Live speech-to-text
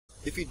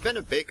If he'd been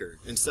a baker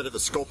instead of a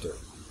sculptor,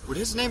 would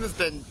his name have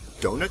been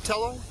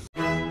Donatello?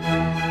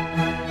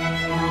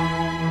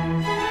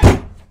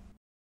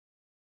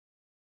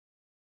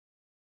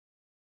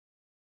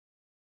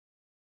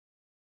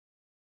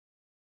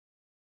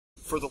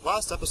 For the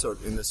last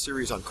episode in this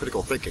series on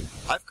critical thinking,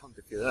 I've come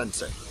to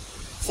Firenze.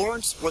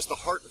 Florence was the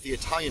heart of the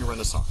Italian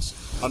Renaissance,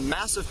 a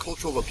massive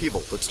cultural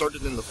upheaval that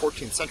started in the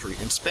 14th century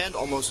and spanned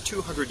almost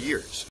 200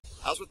 years.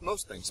 As with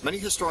most things, many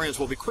historians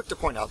will be quick to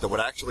point out that what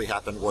actually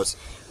happened was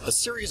a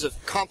series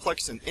of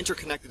complex and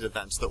interconnected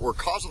events that were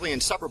causally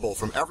inseparable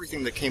from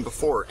everything that came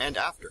before and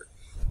after.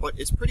 But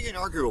it's pretty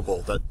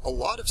inarguable that a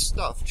lot of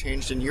stuff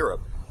changed in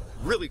Europe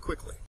really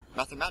quickly.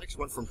 Mathematics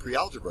went from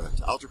pre-algebra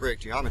to algebraic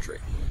geometry.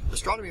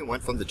 Astronomy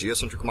went from the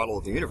geocentric model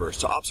of the universe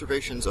to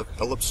observations of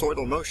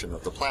ellipsoidal motion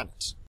of the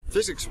planets.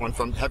 Physics went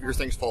from heavier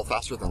things fall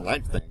faster than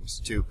light things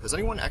to, has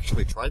anyone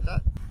actually tried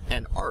that?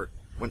 And art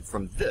went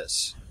from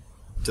this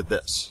to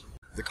this.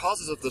 The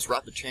causes of this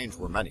rapid change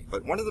were many,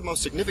 but one of the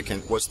most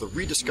significant was the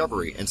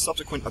rediscovery and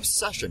subsequent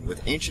obsession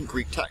with ancient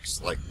Greek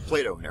texts like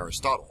Plato and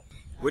Aristotle,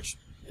 which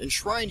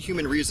enshrined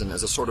human reason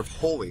as a sort of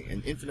holy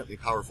and infinitely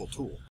powerful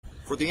tool.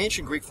 For the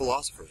ancient Greek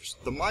philosophers,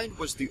 the mind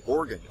was the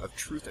organ of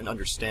truth and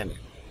understanding,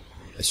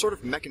 a sort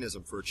of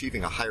mechanism for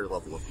achieving a higher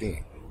level of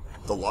being.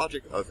 The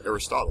logic of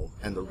Aristotle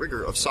and the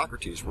rigor of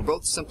Socrates were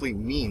both simply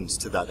means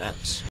to that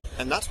end.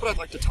 And that's what I'd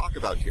like to talk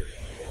about here,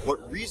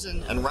 what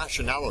reason and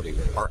rationality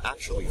are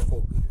actually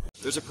for.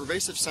 There's a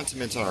pervasive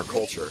sentiment in our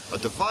culture, a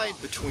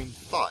divide between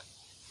thought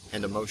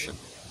and emotion.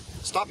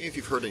 Stop me if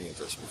you've heard any of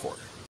this before.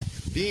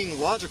 Being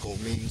logical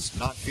means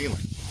not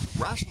feeling.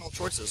 Rational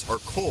choices are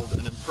cold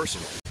and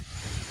impersonal.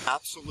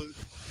 Absolute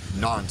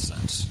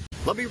nonsense.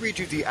 Let me read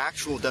you the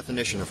actual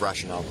definition of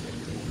rationality.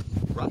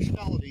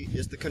 Rationality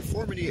is the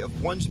conformity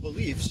of one's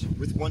beliefs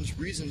with one's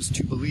reasons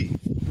to believe,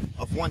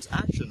 of one's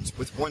actions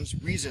with one's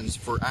reasons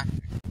for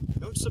acting.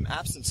 Note some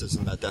absences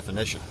in that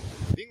definition.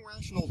 Being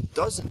rational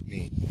doesn't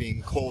mean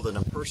being cold and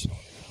impersonal.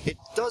 It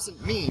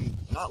doesn't mean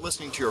not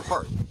listening to your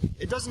heart.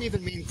 It doesn't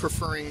even mean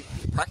preferring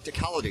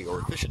practicality or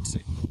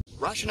efficiency.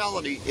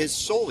 Rationality is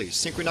solely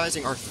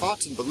synchronizing our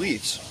thoughts and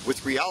beliefs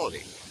with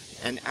reality,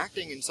 and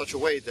acting in such a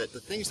way that the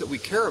things that we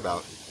care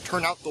about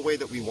turn out the way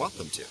that we want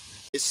them to.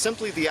 It's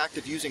simply the act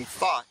of using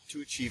thought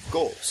to achieve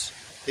goals.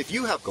 If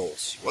you have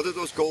goals, whether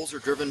those goals are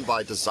driven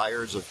by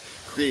desires of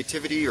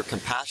creativity or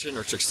compassion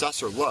or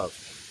success or love,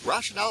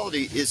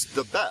 rationality is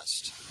the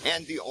best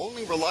and the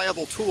only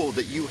reliable tool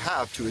that you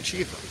have to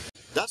achieve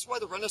them. That's why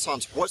the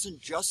Renaissance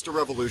wasn't just a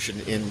revolution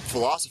in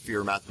philosophy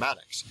or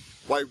mathematics.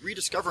 Why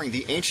rediscovering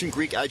the ancient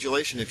Greek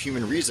adulation of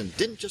human reason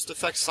didn't just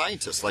affect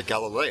scientists like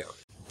Galileo.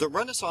 The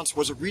Renaissance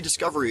was a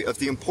rediscovery of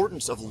the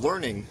importance of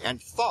learning and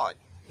thought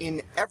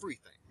in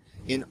everything.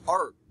 In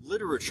art,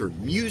 literature,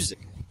 music,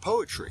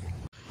 poetry.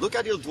 Look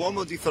at Il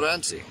Duomo di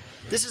Firenze.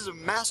 This is a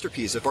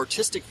masterpiece of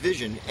artistic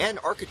vision and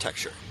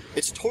architecture.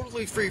 It's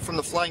totally free from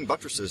the flying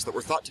buttresses that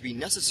were thought to be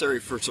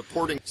necessary for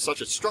supporting such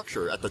a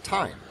structure at the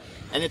time.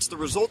 And it's the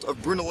result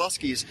of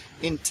Brunelleschi's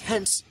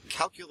intense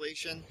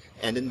calculation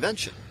and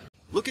invention.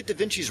 Look at Da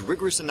Vinci's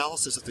rigorous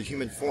analysis of the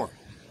human form,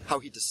 how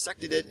he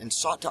dissected it and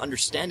sought to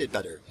understand it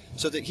better,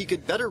 so that he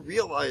could better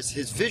realize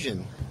his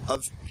vision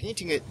of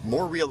painting it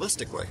more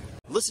realistically.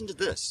 Listen to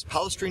this,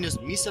 Palestrina's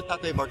Missa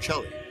Pepe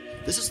Marcelli.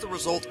 This is the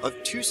result of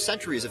 2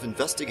 centuries of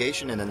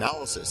investigation and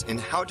analysis in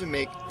how to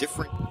make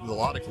different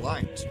melodic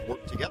lines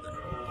work together,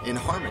 in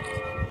harmony.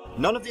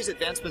 None of these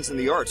advancements in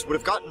the arts would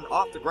have gotten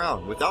off the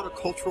ground without a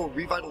cultural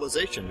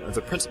revitalization of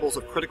the principles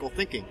of critical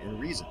thinking and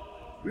reason.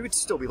 We would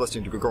still be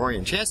listening to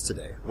Gregorian chants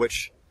today,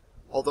 which,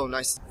 although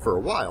nice for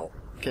a while,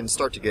 can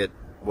start to get,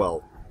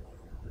 well,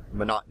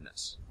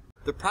 monotonous.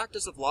 The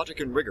practice of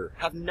logic and rigor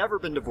have never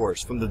been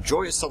divorced from the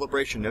joyous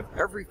celebration of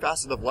every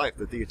facet of life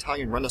that the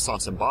Italian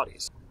Renaissance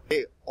embodies.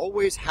 They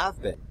always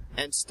have been,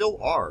 and still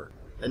are,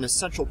 an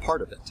essential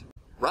part of it.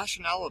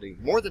 Rationality,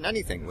 more than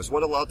anything, was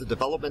what allowed the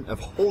development of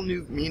whole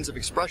new means of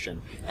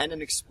expression and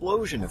an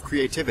explosion of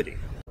creativity.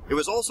 It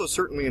was also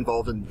certainly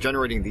involved in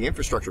generating the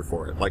infrastructure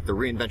for it, like the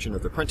reinvention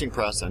of the printing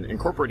press and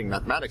incorporating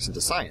mathematics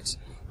into science,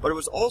 but it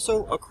was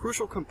also a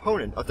crucial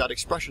component of that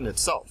expression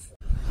itself.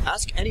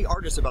 Ask any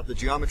artist about the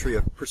geometry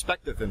of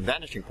perspective and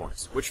vanishing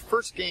points, which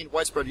first gained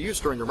widespread use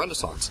during the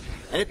Renaissance,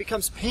 and it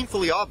becomes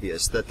painfully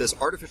obvious that this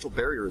artificial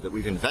barrier that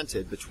we've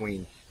invented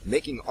between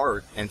making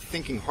art and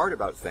thinking hard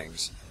about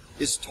things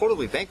is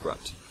totally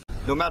bankrupt.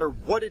 No matter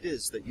what it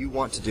is that you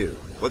want to do,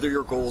 whether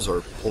your goals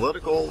are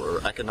political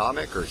or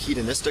economic or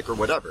hedonistic or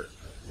whatever,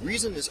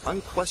 reason is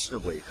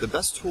unquestionably the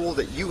best tool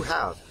that you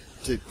have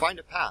to find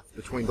a path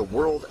between the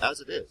world as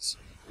it is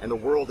and the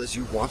world as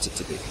you want it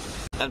to be.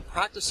 And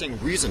practicing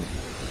reasoning,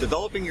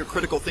 developing your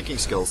critical thinking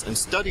skills, and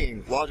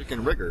studying logic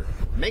and rigor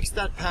makes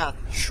that path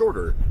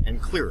shorter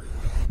and clearer.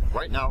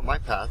 Right now, my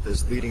path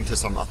is leading to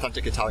some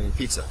authentic Italian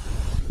pizza.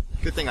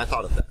 Good thing I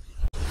thought of that.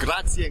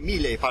 Grazie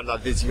mille per la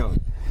visione.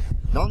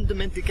 Non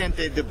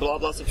dimenticate de blah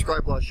blah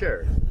subscribe blah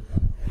share.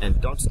 And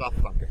don't stop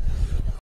thunking.